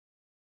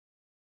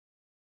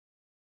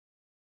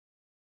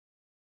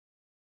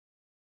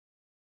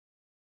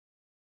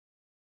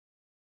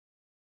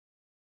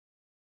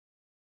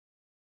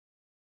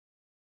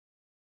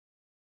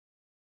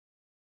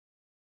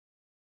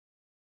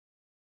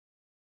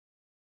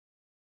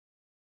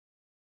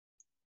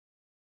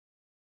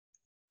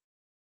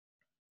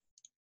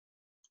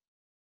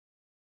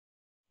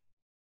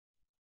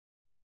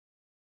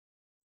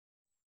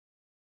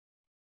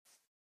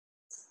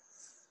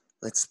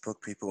Let's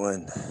book people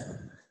in.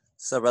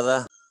 So,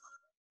 brother.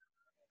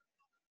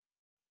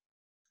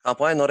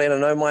 Kaupapa, no reira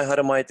nau mai,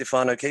 hara mai te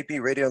whānau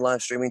KP radio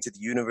live streaming to the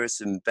universe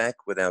and back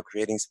with our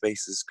Creating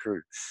Spaces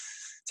crew.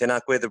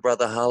 Tēnā koe, the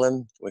brother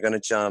Harlem. We're going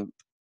to jump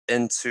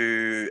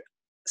into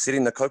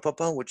setting the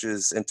kaupapa, which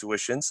is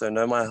intuition. So,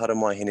 no mai, hara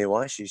mai, hene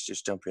wai. She's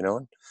just jumping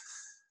on.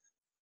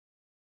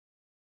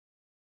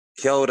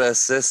 Kia ora,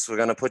 sis. We're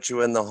going to put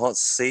you in the hot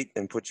seat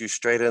and put you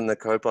straight in the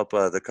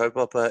kaupapa. The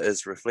kaupapa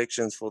is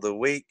reflections for the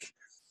week.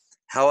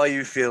 How are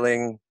you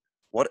feeling?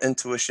 What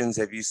intuitions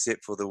have you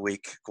set for the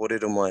week?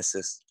 Korero mai,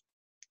 sis.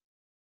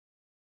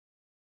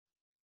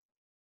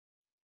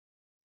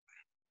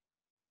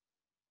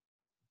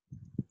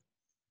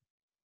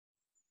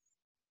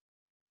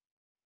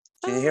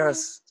 Can you hear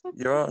us?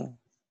 You're on.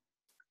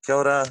 Kia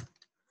ora.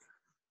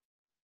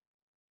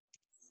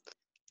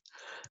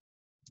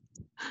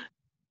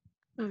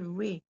 Oh,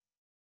 we.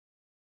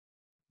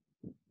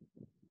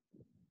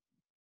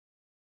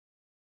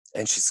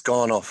 And she's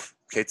gone off.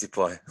 Kei te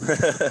pai.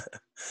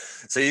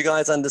 So you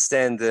guys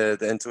understand the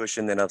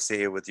intuition that I've set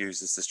here with you is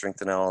just to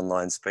strengthen our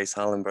online space.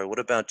 Harlan, bro, what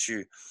about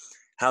you?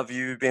 How have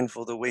you been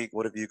for the week?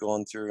 What have you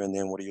gone through? And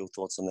then what are your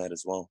thoughts on that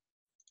as well?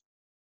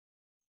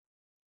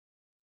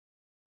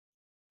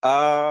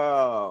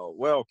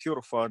 Well, kia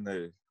ora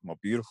whānau, my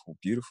beautiful,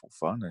 beautiful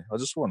whānau. I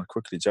just want to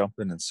quickly jump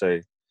in and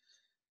say,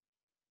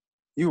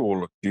 you all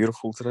look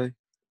beautiful today.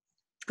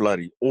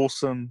 Bloody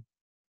awesome,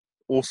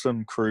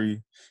 awesome crew.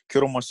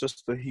 Kia ora my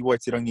sister,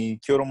 Hiwaitirangi.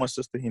 Kia ora my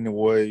sister,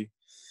 Hinawai.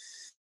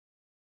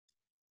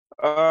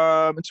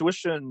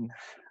 Intuition,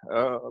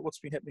 what's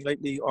been happening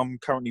lately? I'm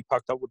currently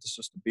parked up with the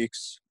sister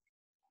Bex,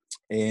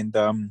 and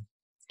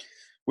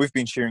we've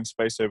been sharing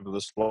space over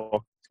this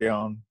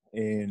lockdown,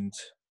 and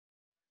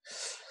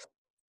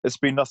it's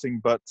been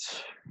nothing but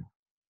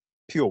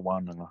pure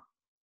wānanga,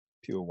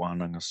 pure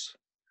wānangas.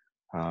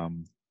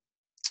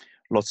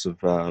 Lots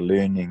of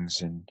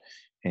learnings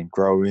and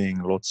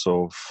growing, lots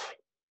of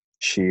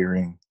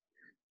sharing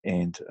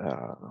and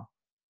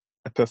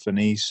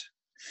epiphanies.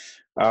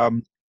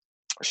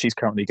 She's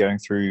currently going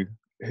through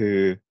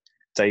her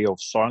day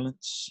of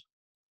silence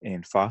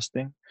and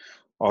fasting.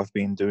 I've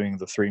been doing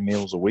the 3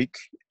 meals a week.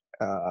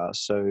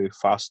 So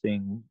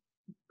fasting,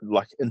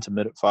 like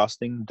intermittent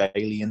fasting,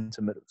 daily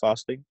intermittent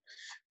fasting,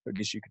 I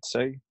guess you could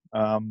say.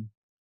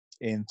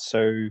 And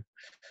so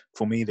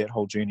for me, that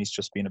whole journey's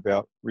just been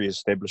about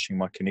reestablishing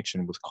my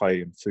connection with kai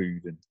and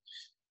food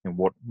and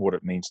what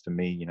it means to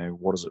me. You know,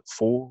 what is it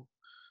for?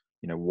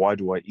 You know, why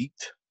do I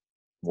eat?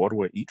 What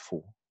do I eat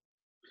for?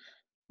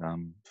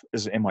 Am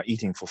I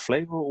eating for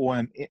flavor, or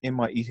am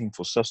I eating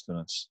for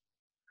sustenance?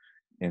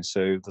 And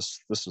so this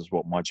is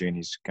what my journey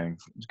is going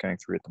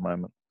through at the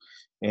moment.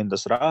 And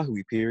this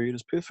rahui period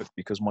is perfect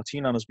because my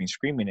tinana's been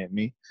screaming at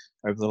me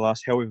over the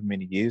last however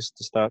many years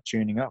to start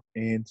tuning up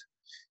and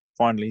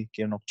finally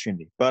get an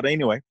opportunity. But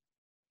anyway,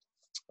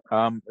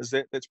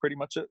 that's pretty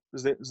much it.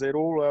 Is that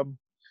all,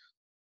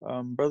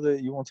 brother?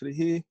 You wanted to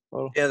hear?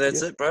 Well, yeah,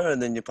 that's it, bro.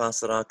 And then you pass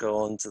the rako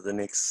on to the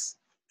next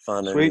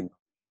whānau. Sweet.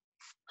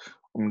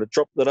 I'm gonna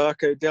drop the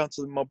rako down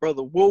to my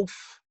brother Wolf.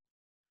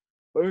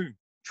 Boom.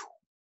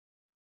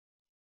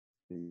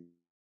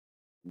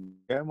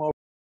 Yeah, my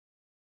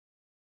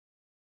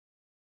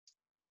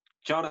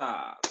Kia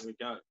ora. There we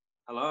go.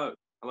 Hello.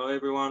 Hello,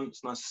 everyone.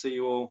 It's nice to see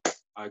you all.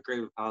 I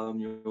agree with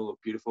Harlem. You all look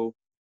beautiful.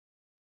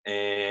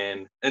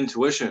 And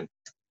intuition.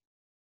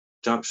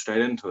 Jump straight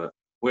into it.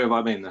 Where have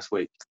I been this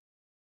week?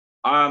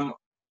 I'm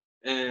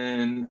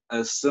in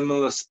a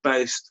similar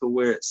space to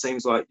where it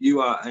seems like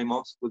you are,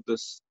 Amos, with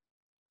this,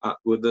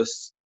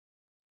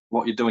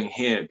 what you're doing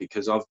here,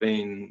 because I've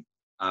been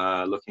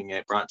looking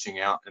at branching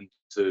out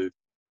into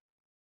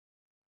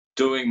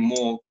doing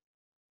more,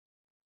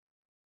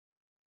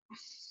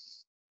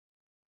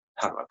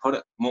 how do I put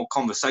it, more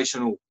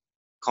conversational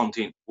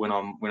content when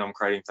I'm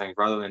creating things,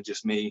 rather than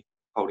just me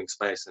holding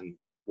space and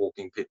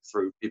walking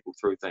people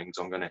through things.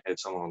 I'm going to have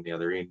someone on the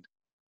other end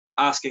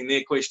asking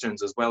their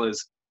questions, as well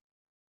as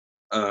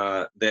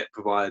that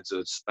provides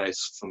a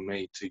space for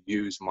me to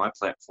use my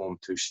platform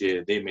to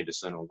share their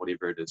medicine or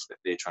whatever it is that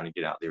they're trying to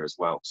get out there as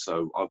well.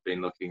 So I've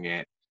been looking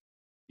at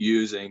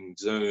using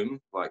Zoom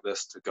like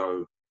this to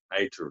go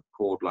to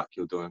record like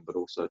you're doing, but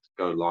also to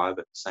go live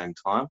at the same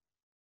time.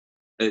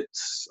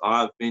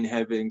 I've been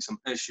having some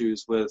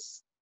issues with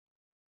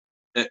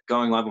it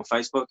going live on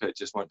Facebook. It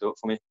just won't do it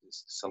for me.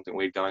 There's something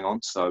weird going on.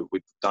 So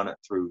we've done it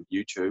through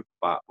YouTube,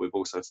 but we've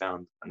also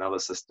found another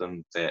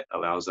system that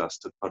allows us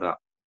to put up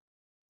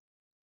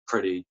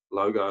pretty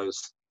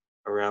logos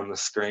around the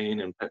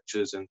screen and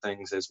pictures and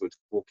things as we're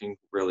talking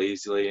real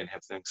easily and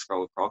have things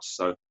scroll across.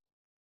 So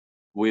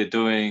we're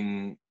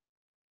doing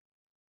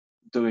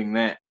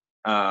that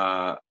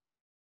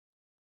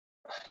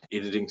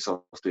editing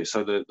software.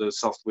 So the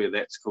software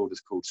that's called is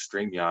called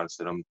StreamYards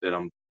that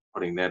I'm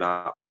putting that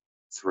up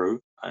through,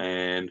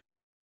 and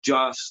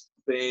just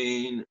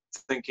been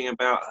thinking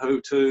about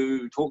who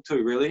to talk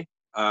to really,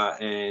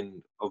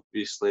 and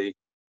obviously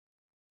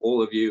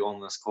all of you on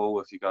this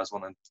call, if you guys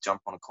want to jump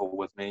on a call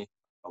with me,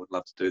 I would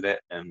love to do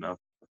that. And I've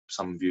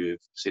some of you have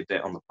said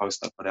that on the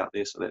post I put out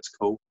there, so that's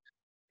cool.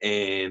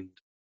 And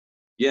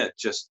yeah,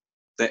 just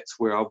that's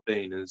where I've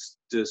been, is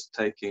just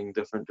taking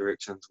different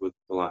directions with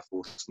the Life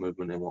Force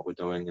movement and what we're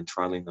doing and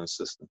trialing those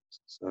systems.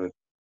 So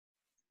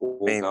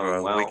all Man, going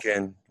bro, well.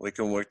 we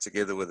can work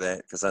together with that,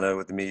 because I know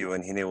with me, you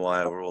and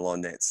Henewire, we're all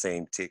on that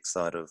same tech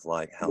side of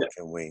like, how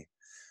can we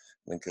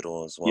link it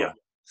all as well? Yeah.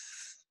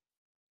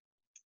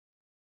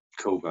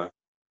 Cool, bro.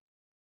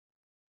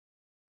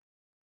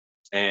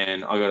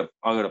 And I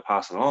gotta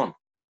pass it on.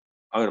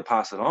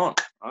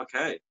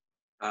 Okay.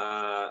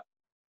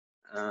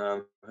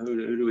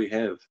 Who do we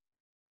have?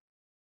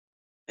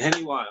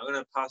 Anyway, I'm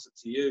gonna pass it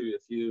to you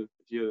if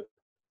you're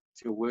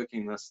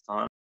working this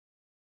time.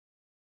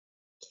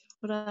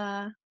 Kia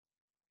ora.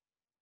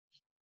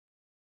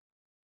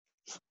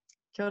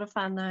 Kia ora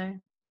whānau.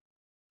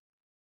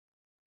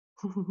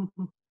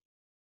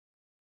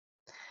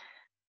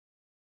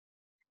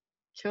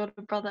 Kia ora,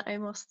 Brother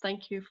Amos.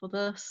 Thank you for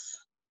this.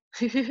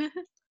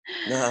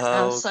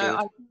 No, So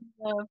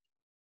good.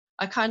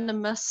 I kind of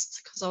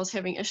missed, because I was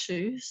having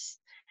issues.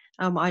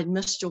 I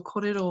missed your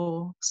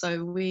korero.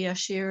 So we are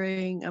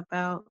sharing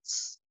about.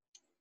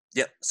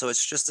 Yep, so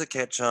it's just to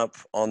catch up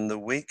on the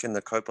week and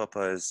the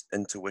Kaupapa's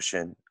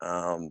intuition.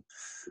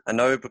 I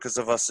know because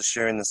of us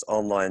sharing this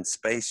online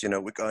space, you know,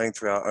 we're going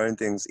through our own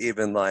things,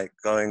 even like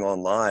going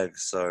on live.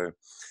 So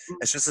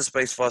it's just a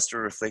space for us to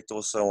reflect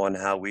also on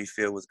how we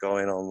feel with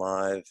going on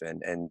live,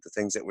 and the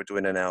things that we're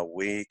doing in our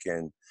week,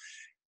 and,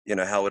 you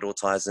know, how it all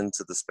ties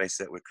into the space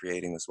that we're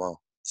creating as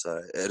well.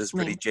 So it is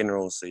pretty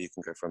general, so you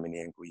can go from any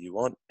angle you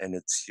want, and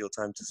it's your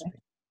time to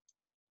speak.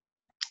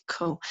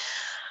 Cool.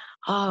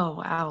 Oh,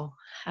 wow.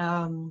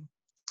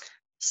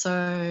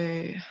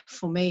 So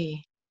for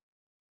me,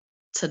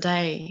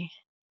 today,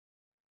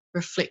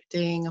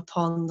 reflecting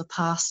upon the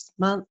past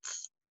month,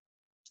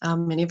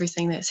 and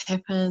everything that's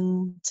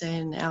happened,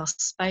 and our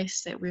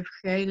space that we've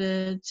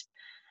created,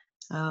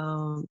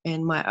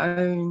 and my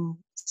own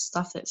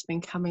stuff that's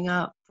been coming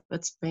up,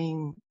 it's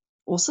been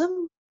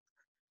awesome.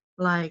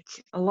 Like,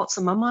 lots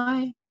of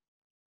mamae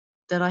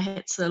that I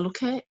had to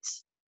look at,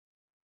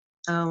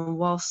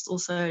 whilst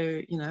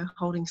also, you know,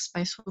 holding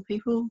space for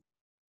people.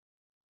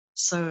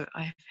 So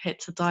I've had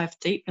to dive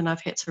deep, and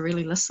I've had to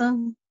really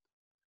listen.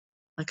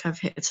 Like, I've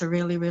had to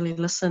really, really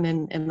listen,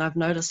 and I've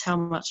noticed how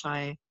much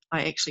I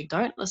actually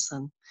don't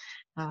listen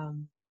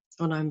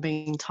when I'm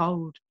being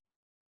told.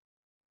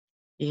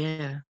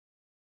 Yeah.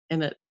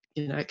 And it,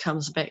 you know, it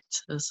comes back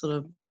to sort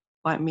of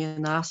bite me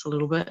in the ass a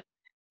little bit.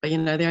 But, you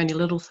know, they're only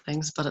little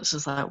things, but it's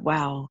just like,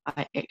 wow,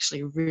 I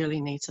actually really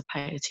need to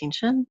pay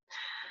attention.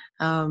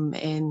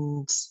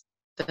 And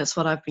that's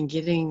what I've been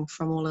getting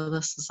from all of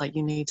this, is like,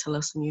 you need to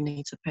listen, you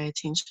need to pay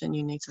attention,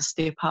 you need to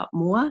step up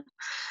more.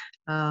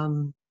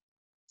 You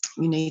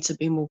need to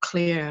be more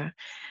clear.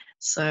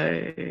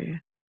 So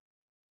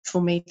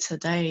for me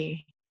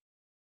today,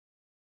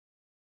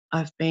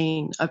 I've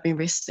been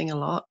resting a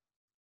lot,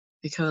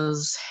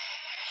 because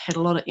had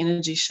a lot of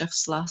energy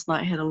shifts last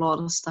night, had a lot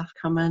of stuff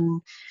come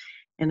in,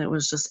 and it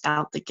was just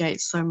out the gate,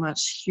 so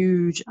much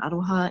huge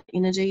aroha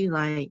energy.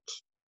 Like,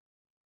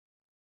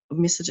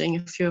 messaging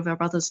a few of our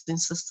brothers and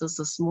sisters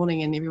this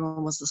morning, and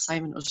everyone was the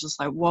same, and it was just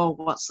like, whoa,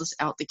 what's this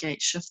out the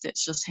gate shift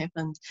that's just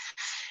happened?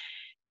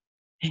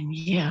 And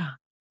yeah,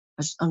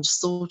 I'm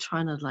still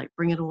trying to like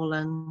bring it all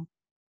in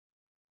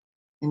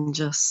and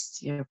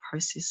just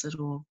process it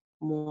all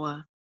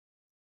more.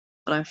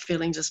 But I'm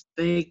feeling just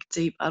big,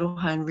 deep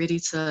aroha, and ready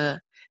to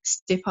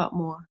step up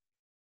more.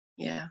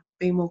 Yeah,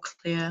 be more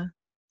clear,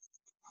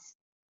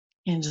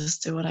 and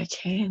just do what I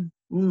can.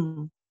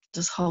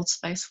 Just hold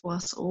space for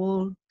us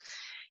all,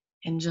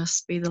 and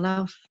just be the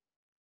love.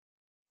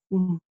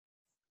 And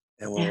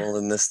we're Yeah. all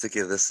in this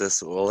together,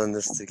 sis. We're all in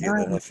this together.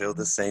 And I feel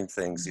the same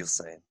things you're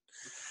saying.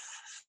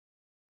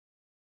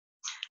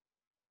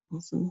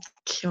 Awesome.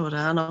 Kia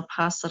ora, and I'll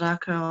pass the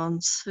raka on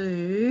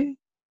to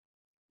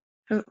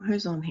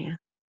who's on here.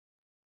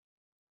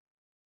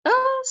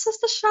 Oh,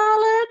 Sister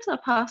Charlotte. I'll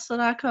pass the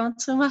raka on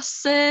to my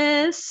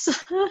sis.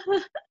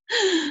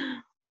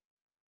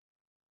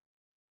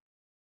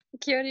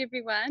 Kia ora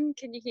everyone,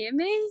 can you hear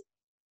me?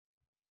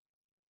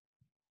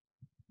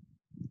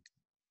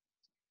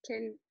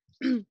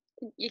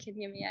 You can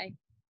hear me, eh?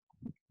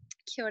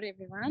 Kia ora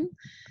everyone.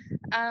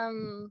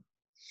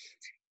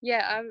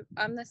 Yeah,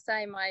 I'm the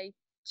same. I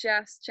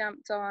just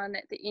jumped on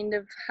at the end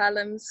of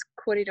Harlem's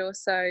Korero,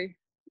 so I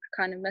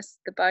kind of missed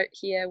the boat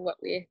here, what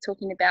we're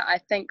talking about. I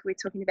think we're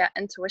talking about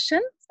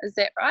intuition, is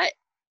that right,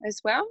 as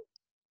well?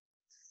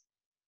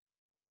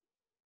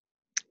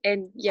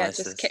 And yeah, Nice,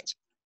 just sis. catch.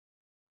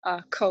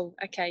 Oh, cool,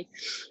 okay.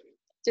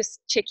 Just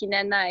checking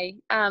in, eh?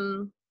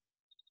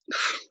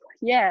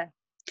 Yeah.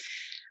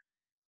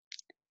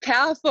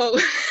 Powerful.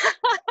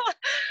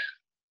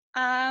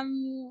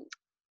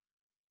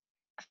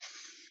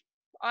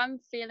 I'm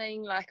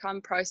feeling like I'm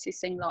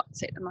processing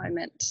lots at the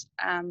moment.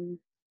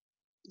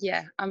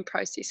 Yeah, I'm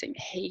processing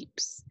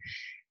heaps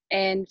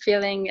and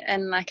feeling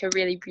in like a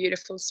really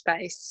beautiful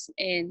space.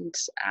 And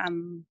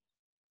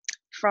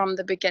from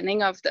the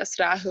beginning of this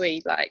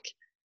rahui, like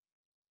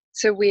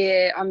to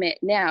where I'm at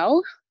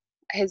now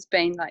has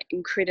been like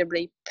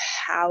incredibly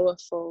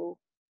powerful,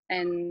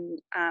 and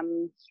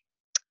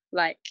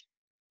like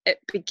it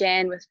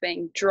began with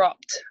being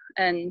dropped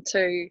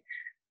into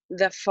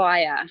the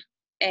fire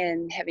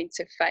and having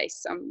to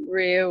face some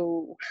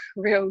real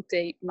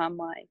deep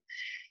mamai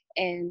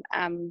and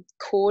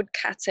cord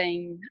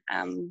cutting,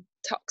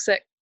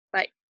 toxic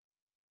like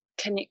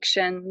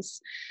connections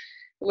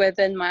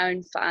within my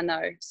own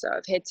whānau. So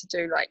I've had to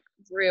do like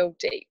real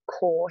deep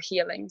core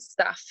healing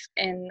stuff,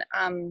 and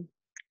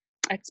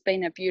it's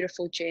been a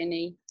beautiful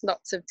journey.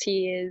 Lots of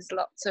tears,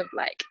 lots of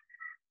like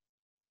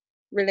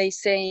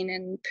releasing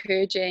and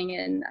purging,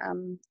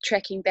 and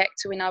tracking back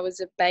to when I was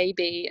a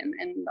baby and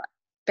like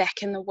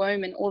back in the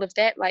womb and all of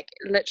that, like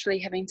literally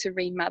having to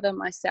remother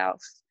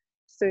myself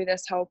through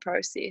this whole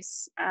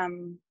process.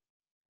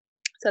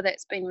 So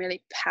that's been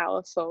really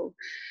powerful.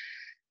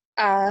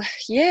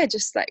 Yeah,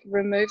 just like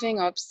removing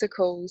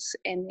obstacles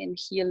and then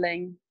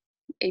healing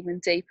even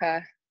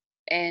deeper.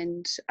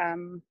 And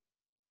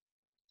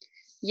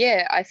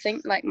yeah, I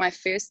think like my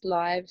first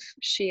live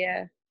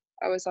share,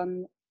 I was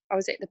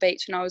at the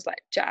beach and I was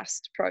like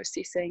just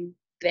processing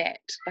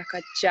that. Like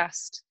I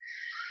just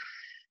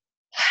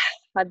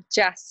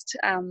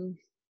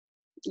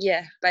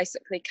yeah,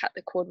 basically cut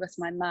the cord with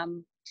my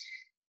mum.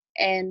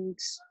 And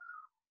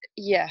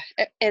yeah,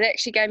 it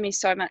actually gave me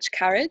so much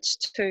courage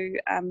to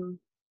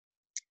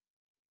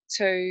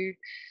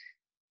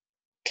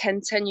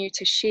continue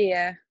to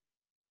share,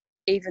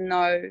 even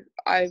though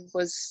I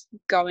was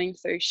going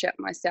through shit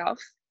myself.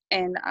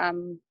 And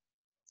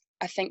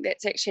I think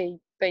that's actually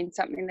been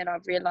something that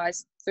I've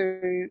realized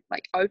through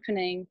like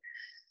opening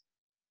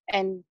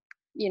and,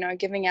 you know,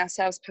 giving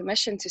ourselves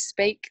permission to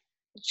speak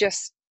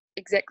just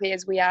exactly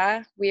as we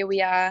are, where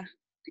we are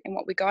and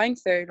what we're going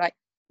through, like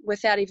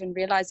without even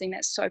realizing.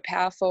 That's so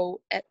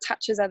powerful. It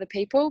touches other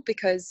people,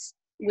 because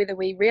whether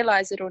we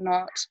realize it or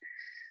not,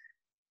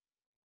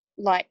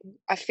 like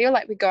I feel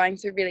like we're going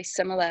through really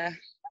similar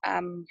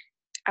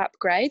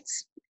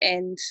upgrades.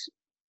 And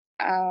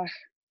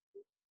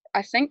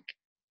I think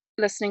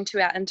listening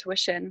to our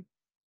intuition,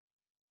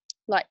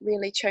 like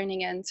really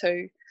tuning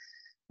into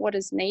what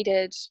is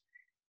needed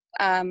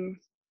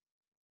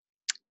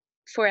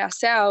for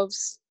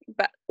ourselves,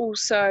 but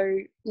also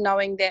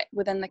knowing that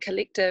within the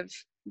collective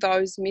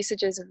those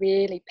messages are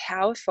really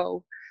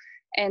powerful.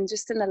 And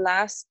just the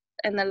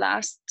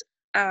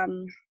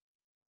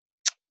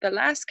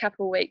last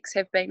couple of weeks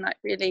have been like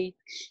really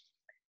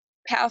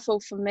powerful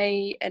for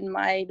me in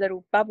my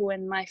little bubble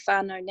in my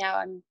whānau. Now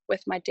I'm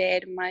with my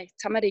dad and my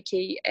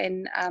tamariki,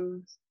 and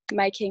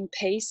making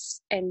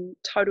peace and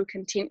total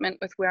contentment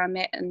with where I'm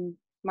at in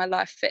my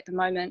life at the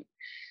moment,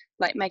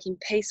 like making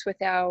peace with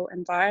our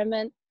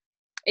environment.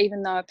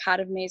 Even though a part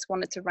of me has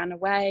wanted to run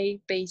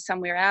away, be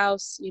somewhere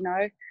else, you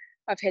know,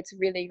 I've had to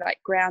really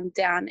like ground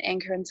down,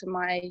 anchor into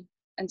my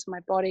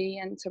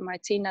body, into my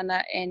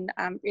tinana, and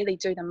really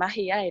do the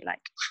mahi, like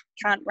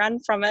can't run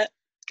from it,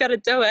 gotta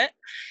do it.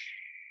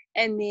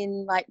 And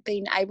then like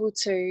being able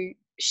to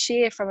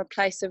share from a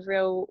place of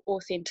real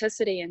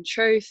authenticity and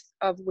truth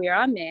of where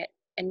I'm at,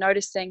 and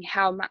noticing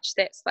how much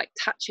that's like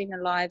touching the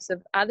lives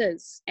of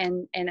others,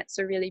 and it's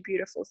a really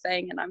beautiful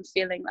thing. And I'm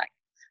feeling like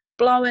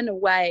blown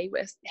away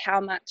with how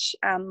much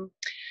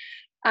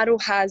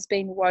aroha has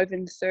been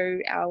woven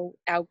through our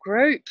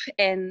group,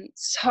 and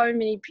so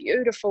many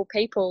beautiful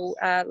people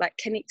like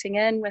connecting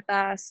in with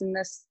us, and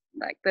this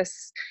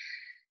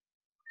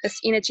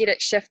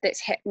energetic shift that's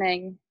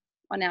happening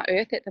on our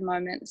earth at the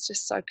moment. It's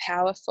just so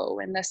powerful,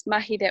 and this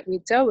mahi that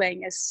we're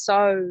doing is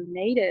so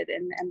needed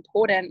and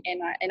important.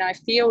 And I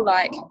feel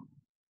like,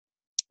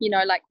 you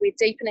know, like we're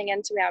deepening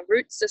into our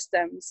root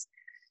systems,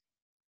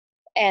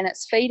 and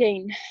it's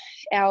feeding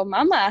our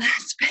mama,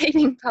 it's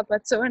feeding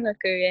Papa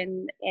Tuanuku,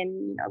 and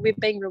you know, we're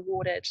being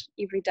rewarded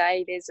every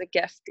day. There's a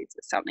gift, there's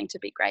something to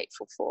be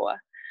grateful for.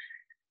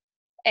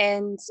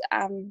 And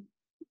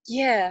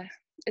yeah,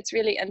 it's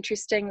really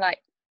interesting,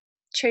 like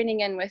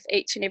tuning in with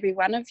each and every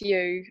one of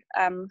you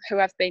who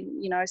I've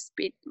been, you know,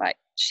 like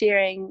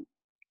sharing,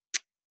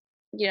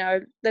 you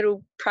know,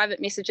 little private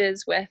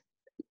messages with,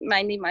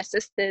 mainly my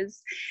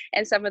sisters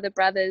and some of the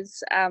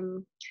brothers,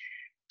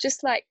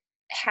 just like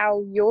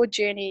how your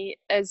journey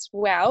as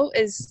well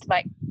is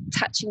like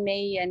touching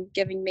me and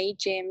giving me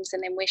gems,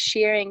 and then we're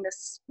sharing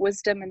this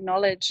wisdom and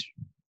knowledge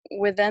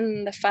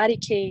within the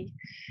whāriki.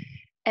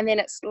 And then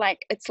it's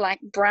like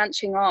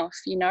branching off,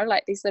 you know,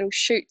 like these little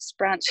shoots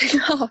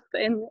branching off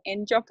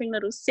and dropping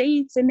little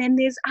seeds. And then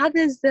there's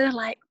others that are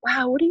like,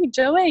 wow, what are you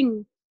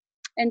doing?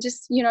 And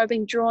just, you know,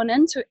 being drawn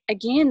into,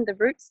 again, the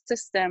root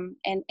system,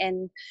 and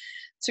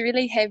to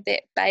really have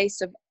that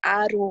base of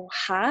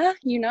aroha,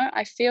 you know.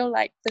 I feel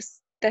like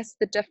that's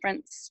the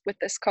difference with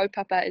this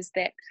kaupapa, is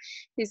that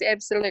there's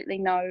absolutely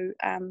no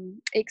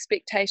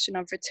expectation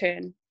of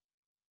return.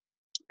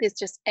 There's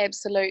just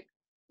absolute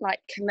like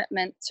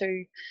commitment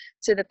to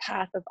the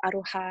path of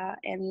aroha,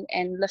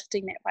 and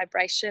lifting that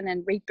vibration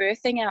and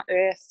rebirthing our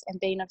earth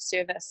and being of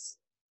service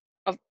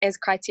as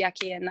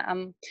kaitiaki.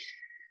 And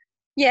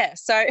yeah,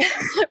 so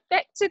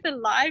back to the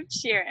live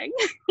sharing.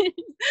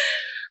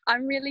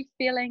 I'm really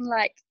feeling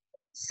like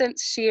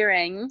since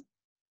sharing,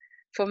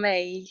 for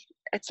me,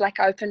 it's like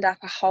opened up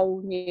a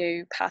whole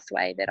new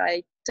pathway that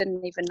I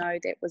didn't even know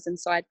that was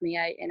inside me,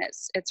 and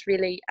it's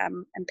really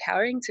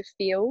empowering to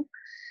feel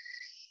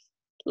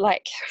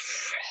like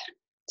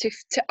to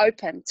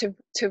open,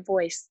 to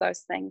voice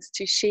those things,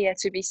 to share,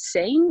 to be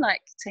seen,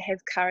 like to have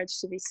courage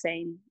to be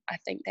seen. I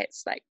think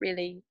that's like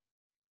really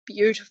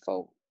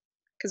beautiful,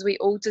 because we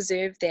all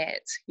deserve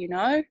that, you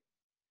know.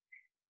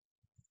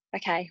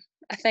 Okay,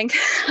 I think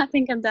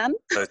I'm done.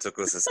 So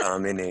tukusas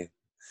amini.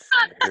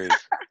 Agree.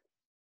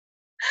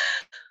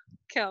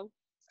 Cool.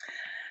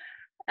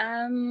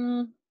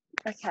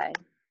 Okay,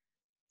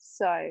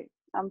 so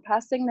I'm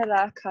passing the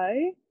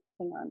rako.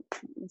 Hang on,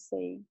 let me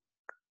see.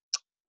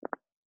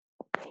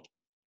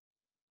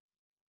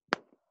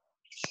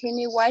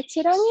 Kini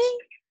waitirangi?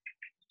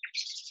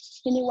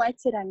 Kini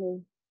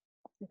waitirangi.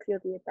 If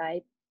you're there,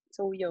 babe, it's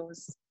all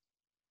yours.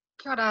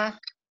 Kia ora.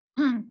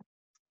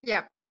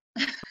 Yeah.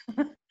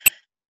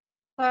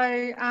 So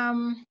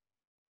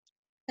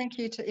thank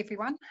you to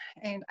everyone,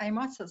 and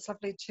Amos, it's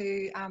lovely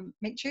to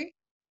meet you.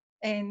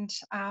 And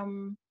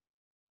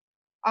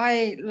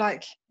I,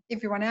 like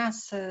everyone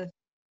else,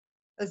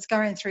 is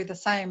going through the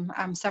same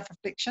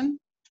self-reflection,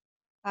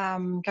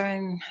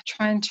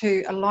 trying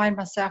to align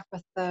myself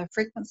with the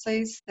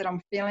frequencies that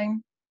I'm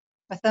feeling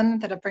within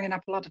that are bringing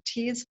up a lot of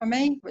tears for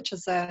me, which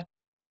is a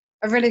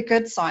really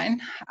good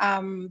sign,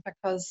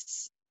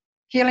 because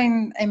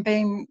healing and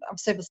being of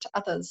service to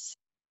others,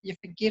 you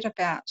forget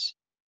about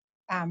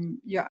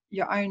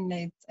your own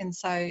needs. And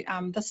so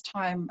this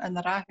time in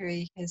the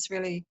Rahui has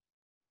really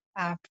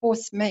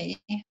forced me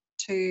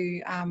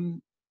to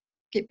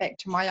get back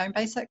to my own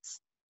basics.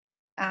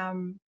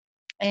 And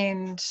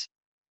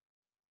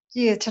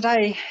yeah,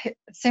 today it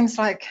seems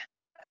like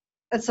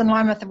it's in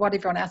line with what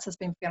everyone else has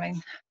been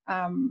feeling.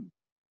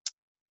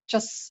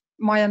 Just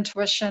my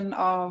intuition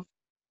of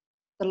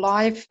the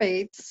live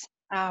feeds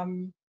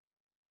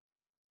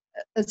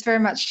is very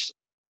much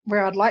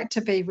where I'd like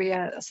to be,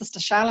 where Sister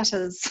Charlotte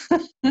is,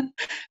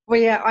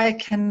 where I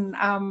can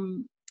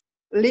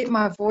let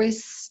my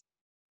voice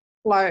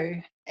flow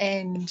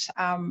and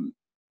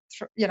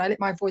let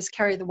my voice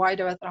carry the weight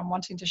of it that I'm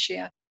wanting to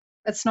share.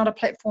 It's not a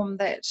platform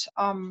that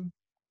I'm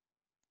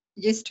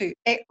used to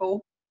at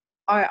all.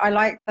 I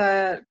like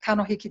the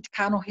kanohi ki te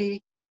kanohi,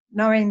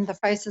 knowing the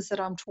faces that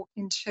I'm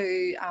talking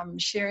to,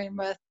 sharing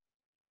with,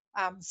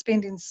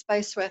 spending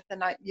space with,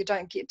 and you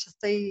don't get to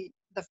see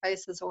the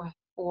faces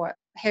or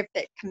have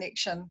that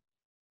connection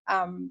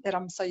that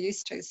I'm so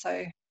used to.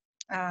 So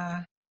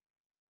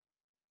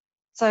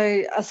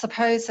I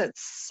suppose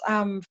it's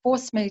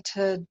forced me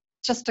to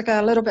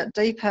go a little bit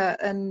deeper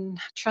in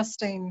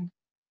trusting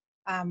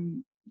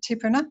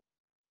tupuna,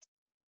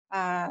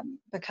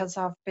 because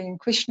I've been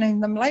questioning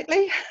them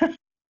lately.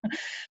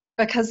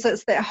 Because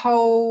it's that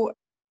whole,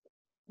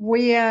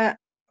 where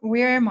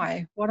am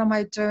I? What am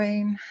I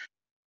doing?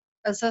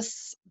 Is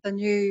this the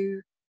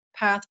new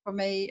path for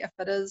me? If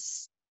it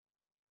is,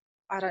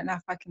 I don't know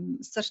if I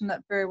can sit in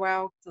it very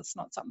well, because it's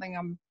not something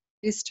I'm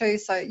used to.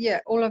 So yeah,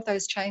 all of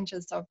those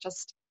changes I've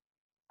just,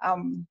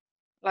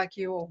 like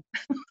you all,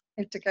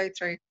 had to go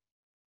through.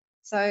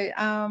 So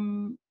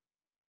I'm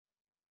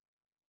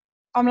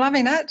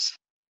loving it.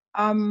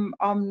 I'm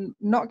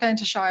not going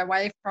to shy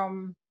away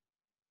from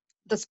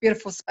this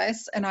beautiful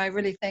space, and I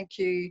really thank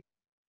you,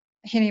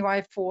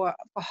 Anyway, for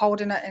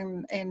holding it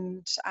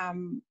and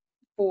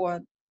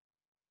for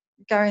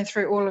going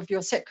through all of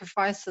your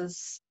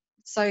sacrifices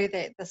so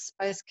that this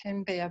space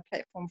can be a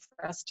platform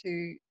for us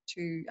to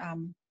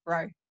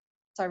grow.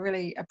 So I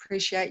really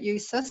appreciate you,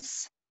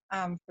 sis,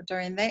 for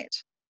doing that.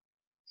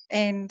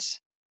 And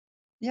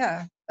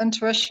yeah,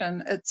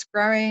 intuition, it's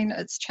growing,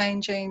 it's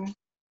changing.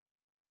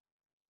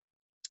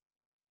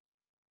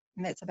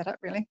 And that's about it,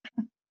 really.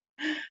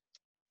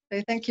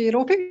 So thank you,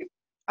 Ropu.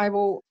 I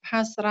will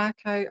pass the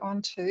rako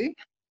on to...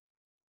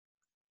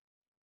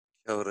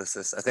 Kia ora,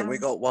 sis. I think we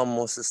got one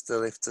more sister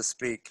left to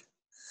speak.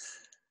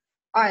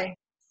 Ai.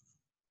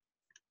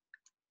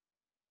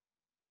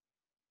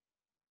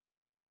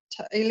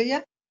 To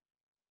Elia.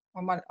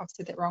 I've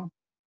said that wrong.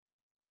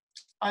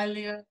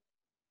 Ilia.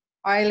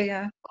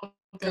 Ilia.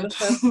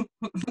 Delicious.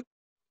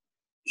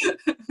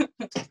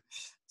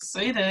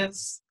 Sweet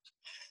as.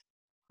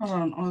 Hold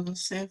on, I'll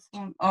just see if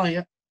one. Oh,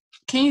 yeah.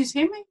 Can you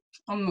hear me?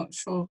 I'm not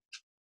sure.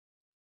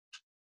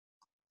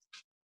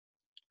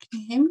 Can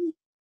you hear me?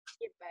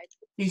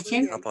 You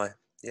can? Up high.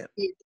 Yeah.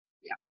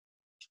 Yeah.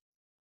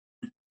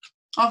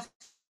 Oh,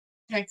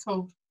 okay,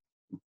 cool.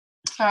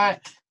 Alright.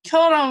 Kia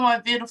ora, my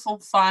beautiful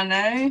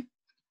whānau.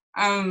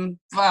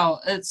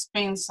 Well, it's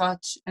been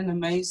such an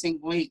amazing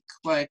week.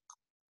 Like,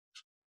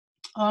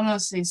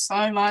 honestly,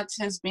 so much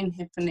has been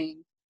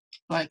happening.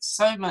 Like,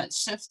 so much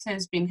shift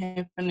has been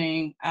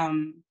happening.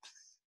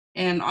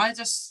 And I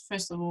just,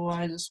 first of all,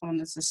 I just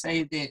wanted to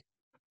say that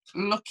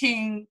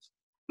looking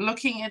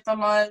at the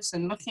lives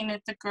and looking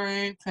at the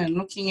group and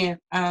looking at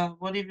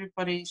what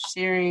everybody's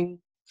sharing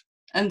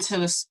into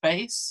the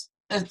space,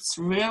 it's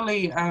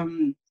really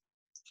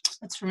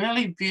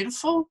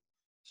beautiful,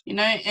 you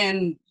know,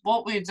 and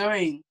what we're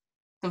doing,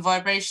 the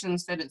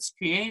vibrations that it's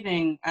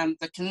creating,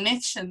 the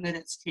connection that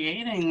it's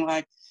creating,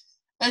 like,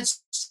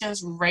 it's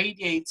just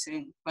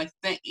radiating, like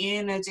the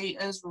energy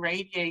is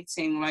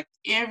radiating, like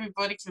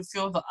everybody can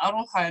feel the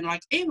aroha, and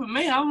like even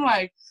me, I'm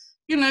like,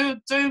 you know,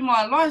 doing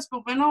my lives,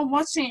 but when I'm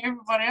watching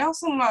everybody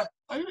else, I'm like,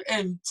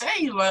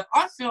 OMG, like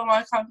I feel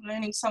like I'm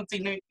learning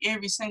something new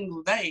every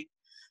single day,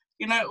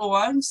 you know, or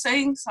I'm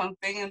saying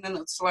something, and then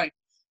it's like,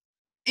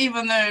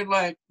 even though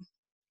like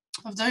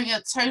I'm doing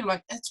it too,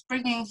 like it's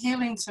bringing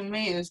healing to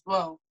me as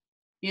well,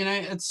 you know,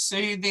 it's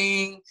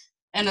soothing,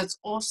 and it's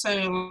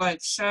also like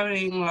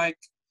showing like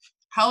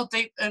how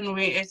deep in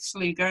we're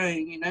actually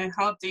going, you know,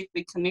 how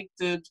deeply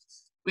connected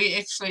we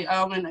actually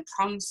are when it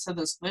comes to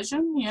this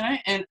vision, you know,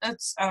 and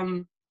it's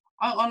I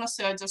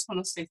just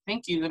want to say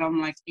thank you that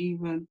I'm like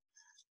even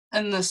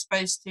in the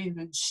space to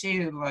even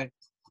share, like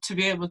to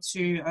be able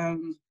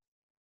to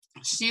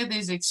share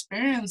these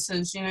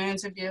experiences, you know, and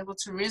to be able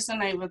to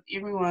resonate with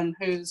everyone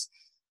who's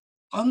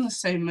on the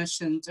same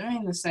mission,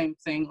 doing the same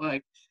thing.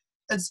 Like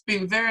it's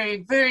been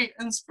very, very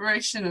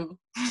inspirational.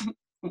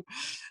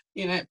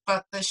 You know,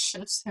 but the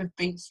shifts have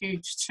been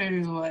huge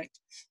too, like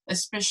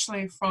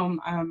especially from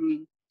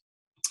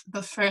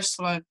the first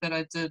live that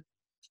I did,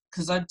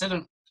 because I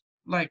didn't,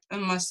 like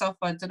in myself,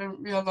 I didn't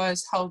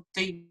realize how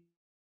deep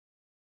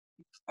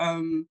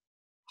I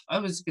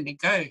was gonna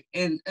go,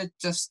 and it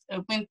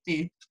went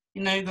there,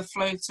 you know, the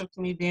flow took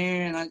me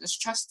there, and I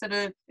just trusted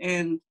it,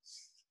 and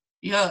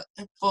yeah,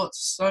 it brought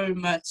so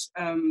much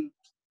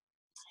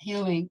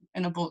healing,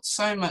 and it brought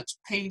so much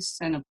peace,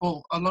 and it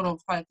brought a lot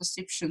of high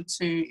perception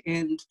too.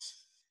 And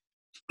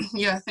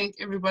yeah, I think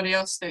everybody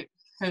else that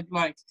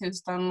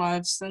has done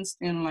lives since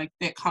then, like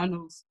that kind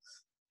of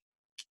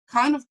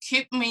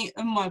kept me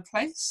in my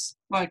place,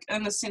 like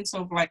in the sense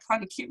of like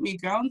kind of kept me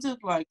grounded.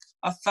 Like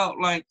I felt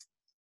like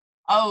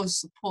I was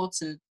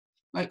supported,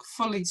 like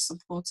fully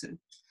supported,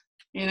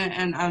 you know.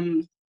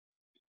 And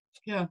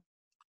yeah,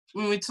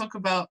 when we talk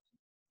about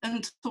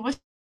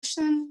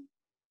intuition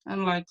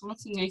and like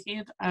looking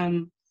ahead,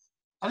 I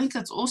think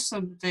it's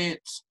awesome that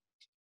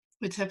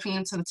we're tapping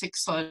into the tech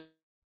side,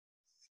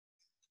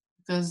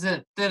 because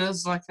that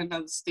is like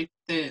another step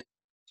that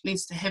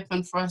needs to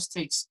happen for us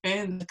to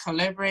expand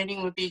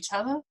collaborating with each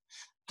other,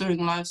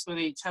 doing lives with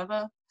each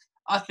other.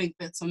 I think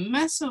that's a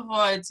massive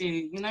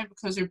idea, you know,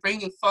 because we're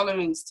bringing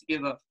followings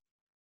together,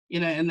 you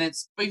know, and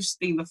that's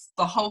boosting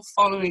the whole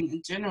following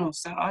in general.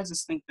 So I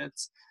just think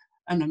that's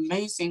an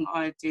amazing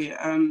idea.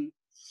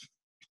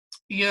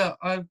 Yeah,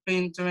 I've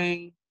been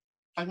doing,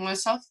 like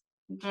myself,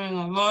 doing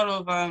a lot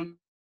of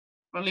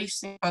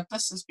releasing, but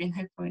this has been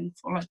happening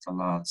for like the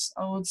last,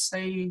 I would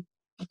say,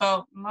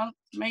 about a month,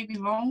 maybe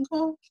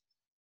longer.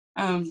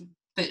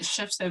 That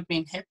shifts have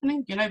been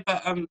happening, you know,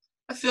 but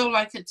I feel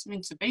like it's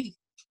meant to be,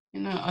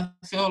 you know. I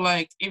feel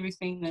like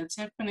everything that's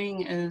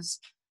happening is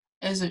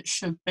as it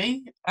should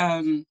be,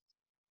 and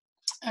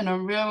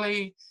I'm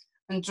really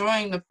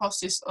enjoying the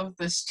process of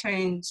this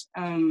change,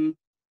 the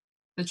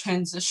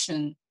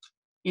transition,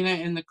 you know,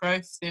 and the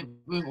growth that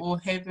we're all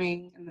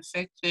having, and the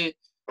fact that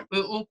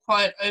we're all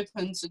quite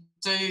open to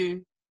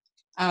do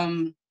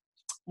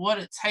what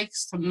it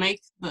takes to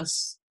make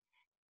this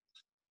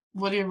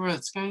whatever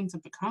it's going to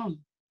become,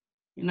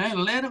 you know.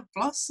 Let it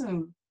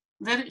blossom,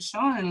 let it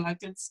shine.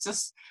 Like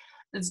it's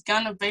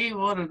gonna be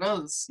what it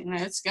is, you know.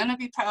 It's gonna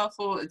be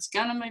powerful, it's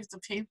gonna move the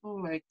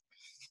people. Like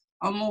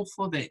I'm all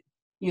for that,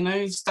 you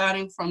know,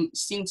 starting from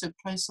centered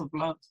place of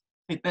love.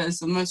 Like that is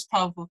the most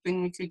powerful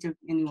thing we could give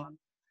anyone,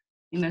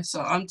 you know.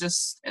 So I'm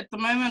just at the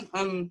moment,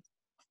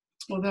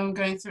 although I'm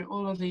going through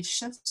all of these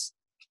shifts,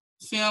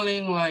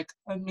 feeling like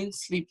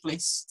immensely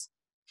blessed,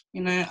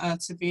 you know,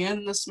 to be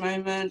in this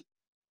moment,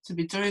 to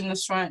be doing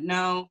this right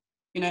now,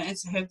 you know, and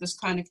to have this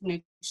kind of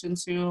connection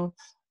to you.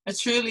 I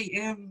truly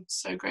am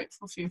so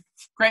grateful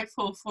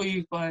for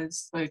you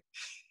guys. Like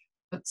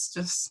it's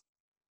just,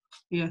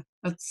 yeah,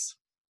 it's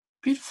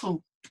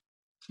beautiful.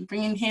 We're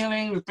bringing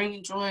healing, we're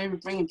bringing joy, we're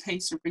bringing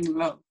peace, we're bringing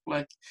love.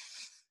 Like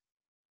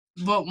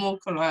what more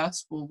could I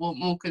ask for? What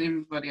more could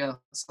everybody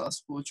else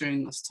ask for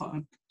during this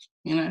time?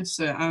 You know,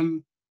 so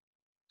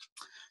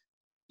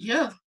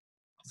yeah,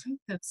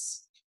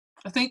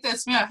 I think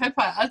that's me. I hope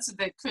I answered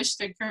that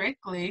question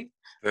correctly.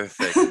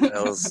 Perfect.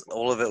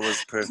 All of it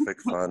was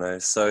perfect,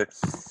 Whānau. So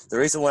the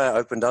reason why I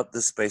opened up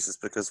this space is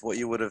because what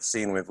you would have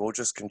seen, we've all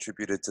just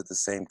contributed to the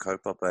same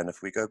Kaupapa, and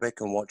if we go back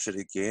and watch it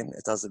again,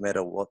 it doesn't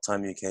matter what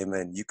time you came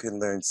in, you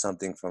can learn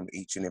something from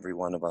each and every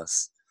one of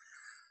us.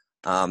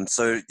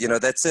 So, you know,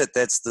 that's it.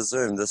 That's the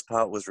Zoom. This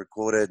part was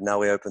recorded. Now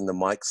we open the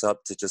mics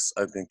up to just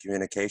open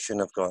communication.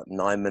 I've got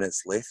 9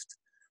 minutes left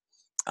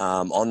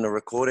on the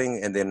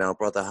recording, and then our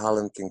brother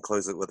Harlan can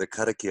close it with a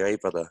karakia, eh,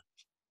 brother?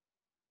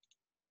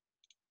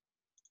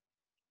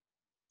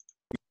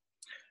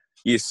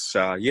 Yes,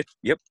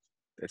 yep.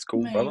 That's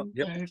cool, brother.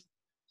 Yep.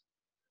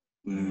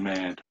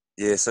 Mad.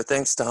 Yeah, so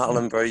thanks to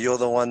Harlan, bro. You're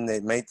the one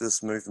that made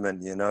this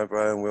movement, you know,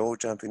 bro, and we're all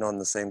jumping on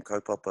the same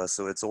kaupapa,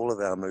 so it's all of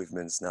our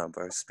movements now,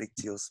 bro. Speak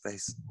to your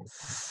space.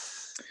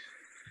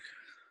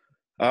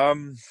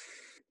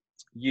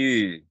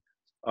 Yeah,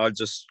 I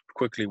just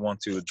quickly want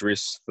to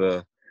address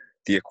the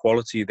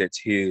equality that's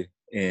here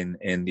and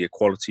the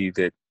equality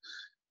that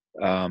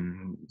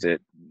that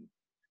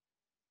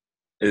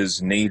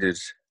is needed.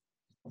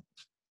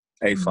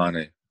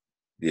 Whānau,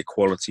 the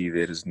equality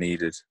that is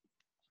needed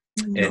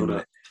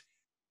in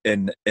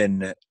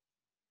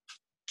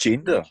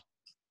gender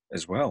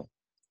as well.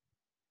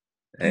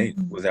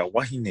 With our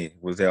wahine,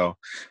 with our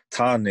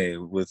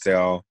tāne, with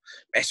our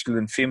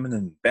masculine,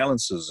 feminine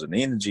balances and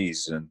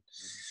energies, and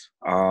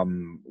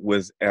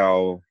with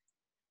our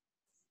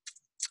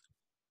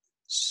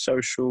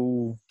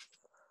social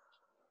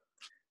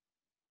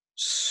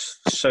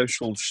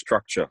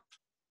structure,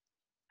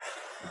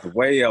 the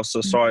way our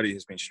society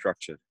has been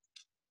structured.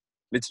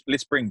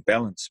 Let's bring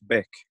balance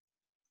back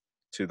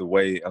to the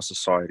way our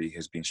society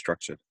has been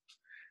structured.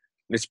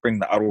 Let's bring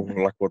the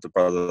aroha, like what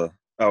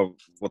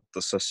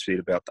the sis said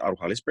about the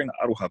aroha. Let's bring the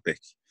aroha back.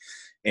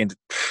 And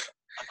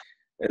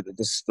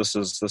this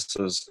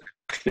is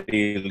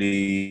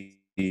clearly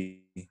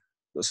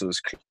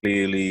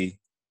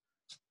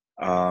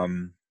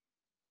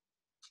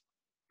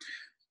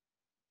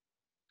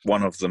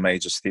one of the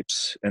major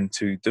steps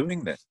into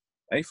doing that.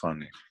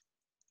 Whānau.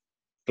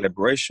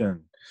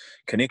 Collaboration,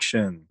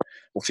 connection,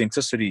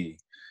 authenticity,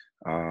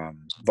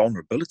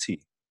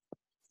 vulnerability.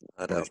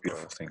 Those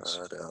beautiful things.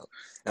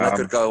 And I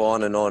could go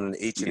on and on.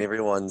 Each and every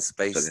one's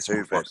space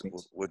too, but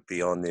would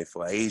be on there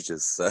for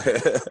ages. So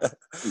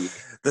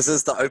this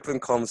is the open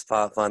comms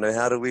part, whānau.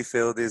 How do we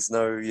feel? There's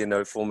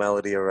no,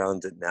 formality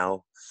around it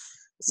now.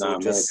 It's all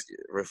just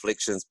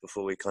reflections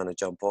before we kind of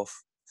jump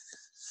off.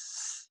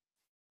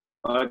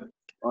 I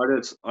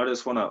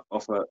just want to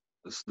offer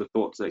the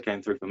thoughts that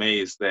came through for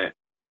me is that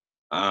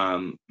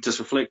just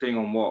reflecting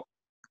on what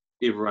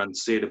everyone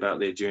said about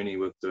their journey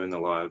with doing the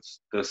lives.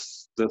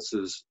 This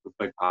is a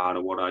big part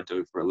of what I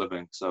do for a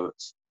living, so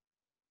it's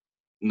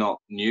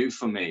not new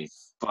for me.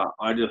 But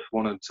I just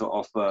wanted to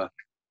offer,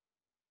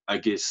 I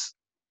guess,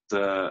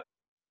 the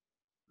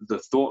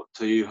thought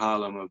to you,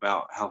 Harlem,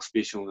 about how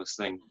special this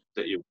thing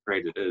that you've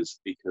created is,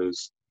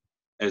 because,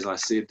 as I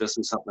said, this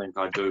is something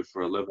I do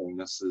for a living.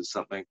 This is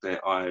something that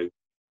I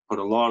put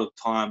a lot of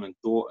time and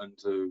thought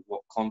into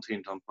what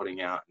content I'm putting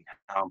out and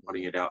how I'm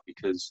putting it out,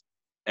 because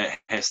it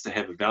has to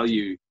have a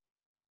value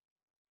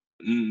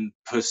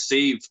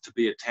perceived to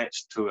be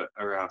attached to it,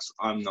 or else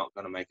I'm not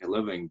going to make a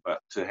living.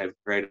 But to have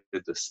created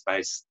the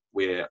space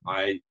where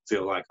I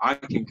feel like I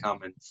can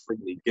come and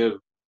freely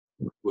give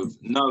with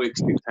no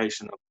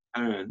expectation of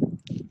return,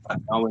 but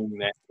knowing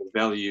that the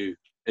value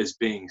is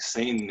being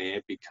seen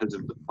there because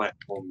of the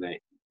platform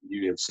that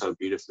you have so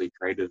beautifully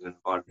created and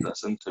invited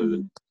us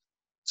into.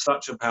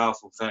 Such a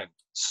powerful thing.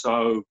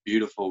 So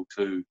beautiful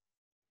to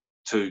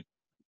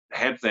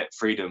have that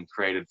freedom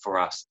created for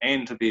us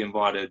and to be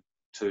invited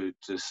to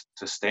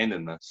stand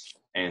in this.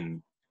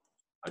 And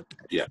I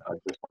just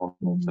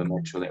wanted to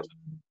make sure that was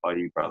by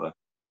you, brother.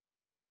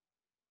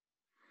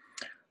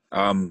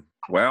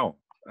 Wow.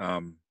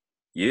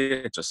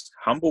 Just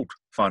humbled,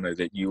 whānau,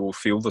 that you all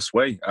feel this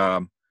way.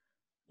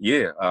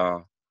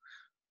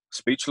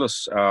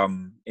 Speechless,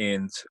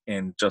 and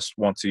just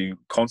want to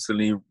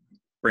constantly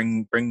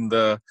bring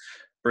the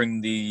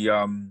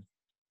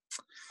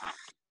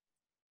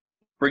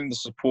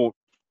support,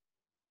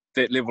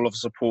 that level of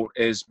support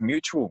as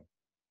mutual,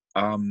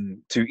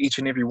 to each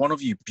and every one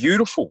of you.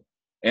 Beautiful,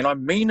 and I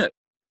mean it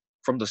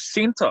from the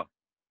center.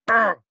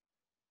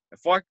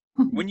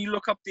 When you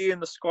look up there in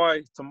the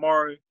sky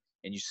tomorrow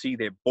and you see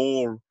that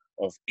ball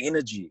of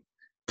energy,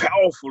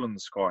 powerful in the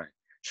sky,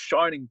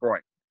 shining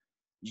bright.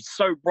 It's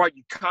so bright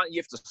you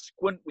have to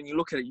squint when you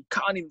look at it. You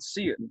can't even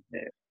see it.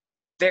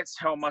 That's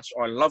how much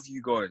I love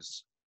you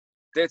guys.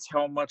 That's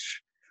how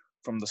much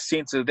from the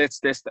center. That's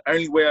the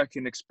only way I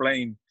can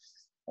explain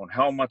on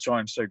how much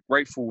I'm so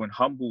grateful and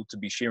humbled to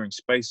be sharing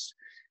space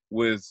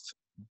with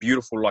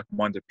beautiful,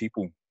 like-minded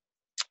people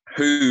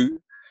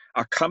who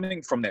are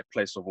coming from that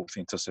place of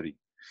authenticity.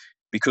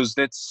 Because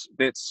that's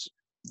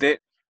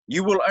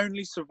you will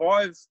only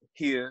survive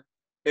here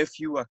if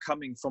you are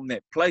coming from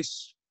that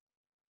place.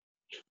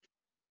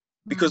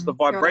 Because the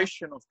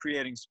vibration of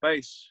creating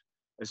space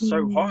is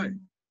so high.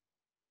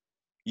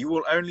 You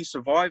will only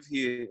survive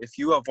here if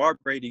you are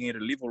vibrating at a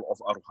level of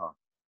aroha.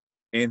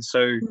 And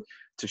so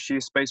to share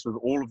space with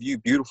all of you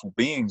beautiful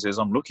beings as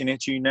I'm looking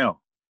at you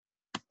now,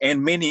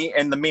 and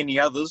the many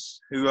others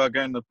who are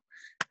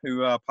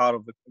part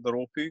of the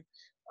Roku,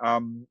 I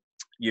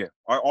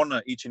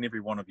honour each and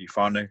every one of you,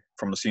 whānau,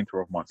 from the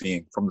centre of my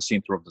being, from the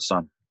centre of the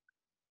sun.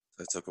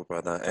 That's a good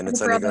brother, and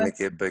it's only going to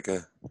get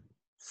bigger.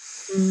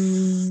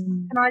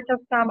 Can I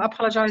just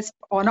apologise,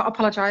 or not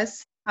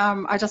apologise?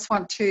 I just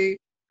want to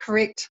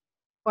correct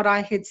what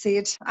I had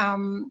said.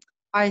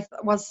 I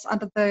was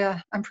under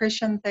the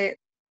impression that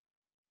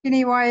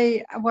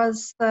Anyway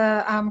was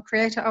the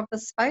creator of the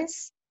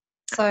space.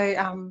 So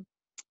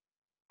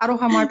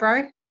aroha, my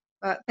bro.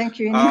 But thank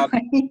you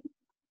anyway.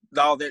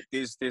 No,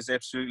 there's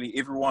absolutely,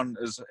 everyone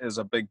is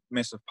a big,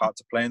 massive part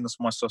to play in this,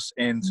 my sis,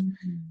 and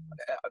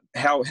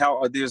how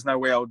there's no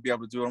way I would be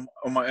able to do it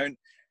on my own.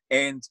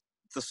 And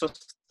the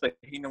sister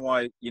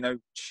Hinawai, you know,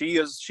 she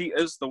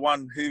is the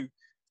one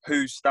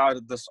who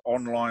started this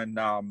online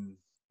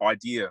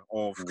idea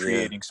of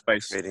creating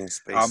space. Creating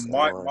space.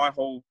 My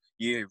whole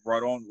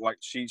right on. Like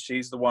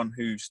she's the one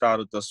who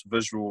started this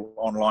visual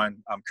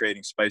online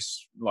creating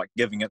space, like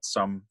giving it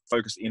some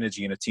focused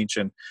energy and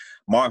attention.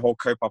 My whole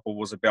kaupapa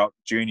was about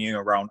journeying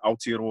around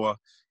Aotearoa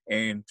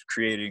and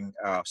creating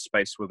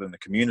space within the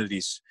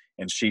communities.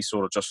 And she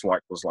sort of just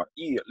was like,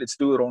 yeah, let's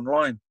do it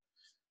online.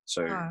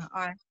 So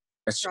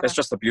it's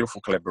just a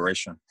beautiful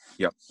collaboration.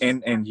 Yeah,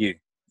 and yeah.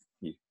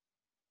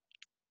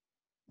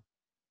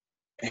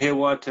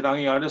 Hewa Te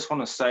Rangi, I just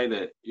want to say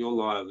that your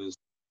live is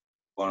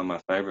one of my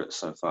favorites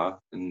so far,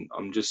 and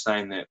I'm just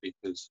saying that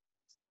because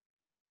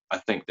I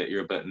think that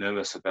you're a bit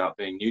nervous about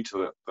being new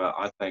to it, but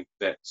I think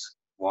that's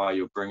why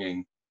you're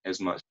bringing as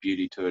much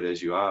beauty to it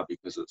as you are,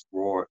 because it's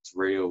raw, it's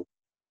real.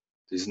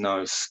 There's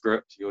no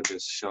script. You're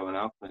just showing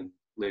up and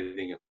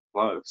letting it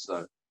flow.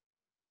 So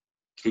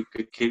keep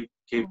it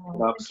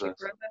up, sis.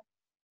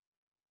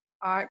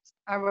 I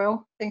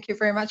will. Thank you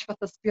very much for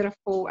this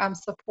beautiful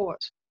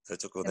support. So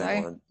took all You that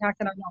know, one. how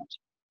can I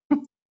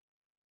not?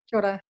 Kia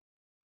ora.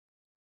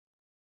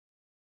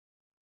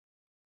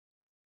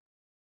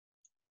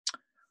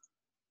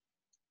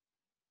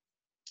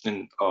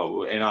 And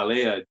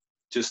Alea,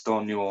 just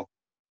on your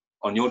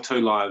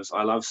two lives,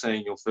 I love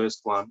seeing your first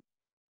one,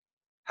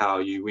 how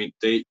you went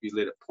deep, you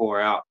let it pour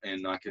out,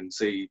 and I can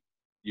see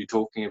you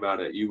talking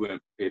about it. You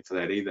weren't prepared for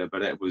that either,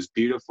 but it was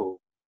beautiful.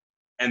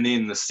 And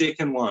then the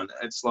second one,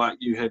 it's like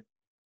you had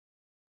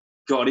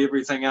got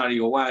everything out of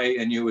your way,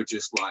 and you were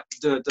just like,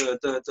 duh, duh,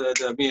 duh, duh,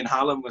 duh. Me and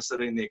Harlem were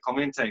sitting there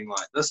commenting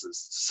like, this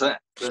is sick,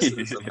 this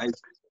is amazing.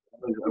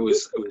 It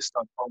was so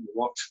fun to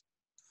watch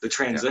the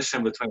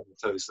transition between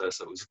the two, sis.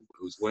 It was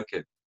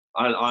wicked.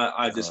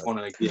 I just want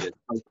to get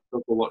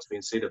what's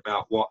been said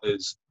about what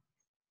is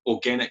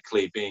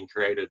organically being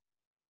created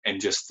and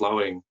just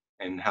flowing,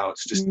 and how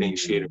it's just being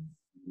shared.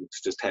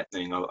 It's just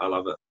happening. I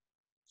love it.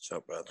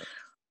 Sure, brother.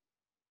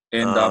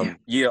 And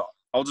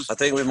I'll just. I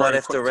think we might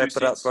have to wrap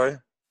it up, bro.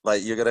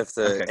 Like you're gonna have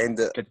to end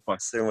it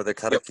soon with a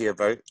karakia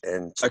vote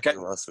and check the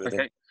last word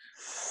in.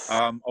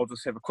 I'll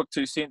just have a quick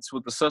 2 cents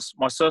with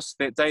my sis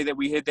that day that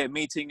we had that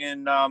meeting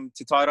in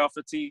Te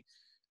Tairāwhiti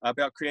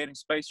about creating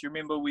space. You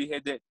remember we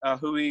had that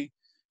hui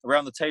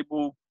around the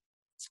table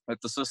at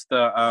the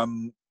sister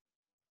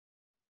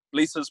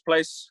Lisa's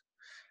place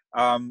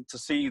to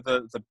see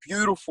the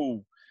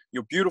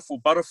your beautiful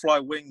butterfly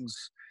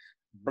wings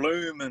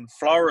bloom and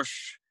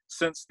flourish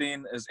since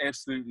then is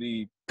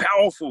absolutely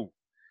powerful.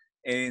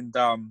 And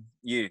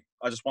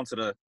I just wanted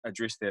to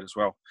address that as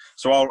well.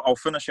 So I'll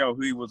finish our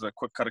hui with a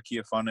quick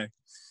karakia whānau.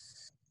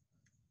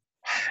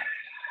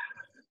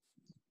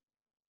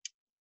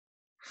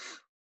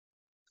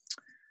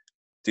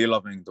 Dear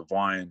loving,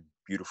 divine,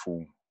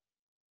 beautiful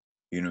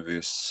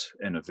universe,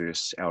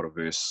 innerverse,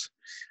 outerverse,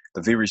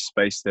 the very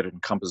space that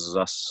encompasses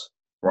us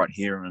right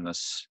here in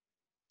this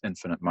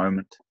infinite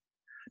moment.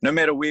 No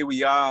matter where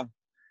we are,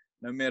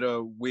 no matter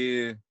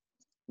where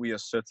we are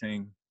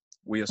sitting,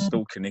 we are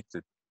still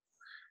connected.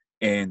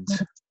 And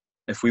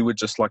if we would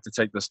just like to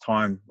take this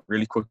time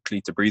really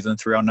quickly to breathe in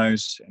through our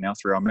nose and out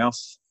through our mouth.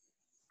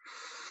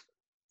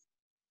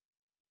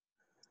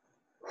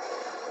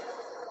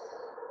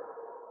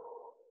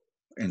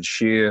 And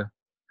share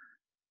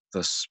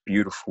this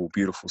beautiful,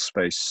 beautiful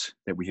space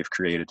that we have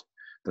created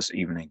this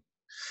evening.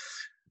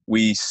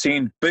 We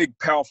send big,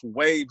 powerful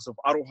waves of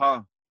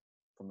aroha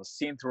from the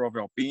center of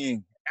our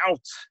being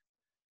out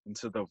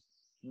into the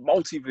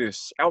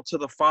multiverse, out to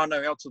the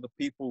whānau, out to the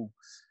people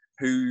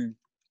who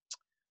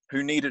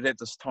need it at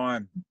this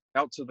time,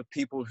 out to the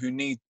people who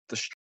need the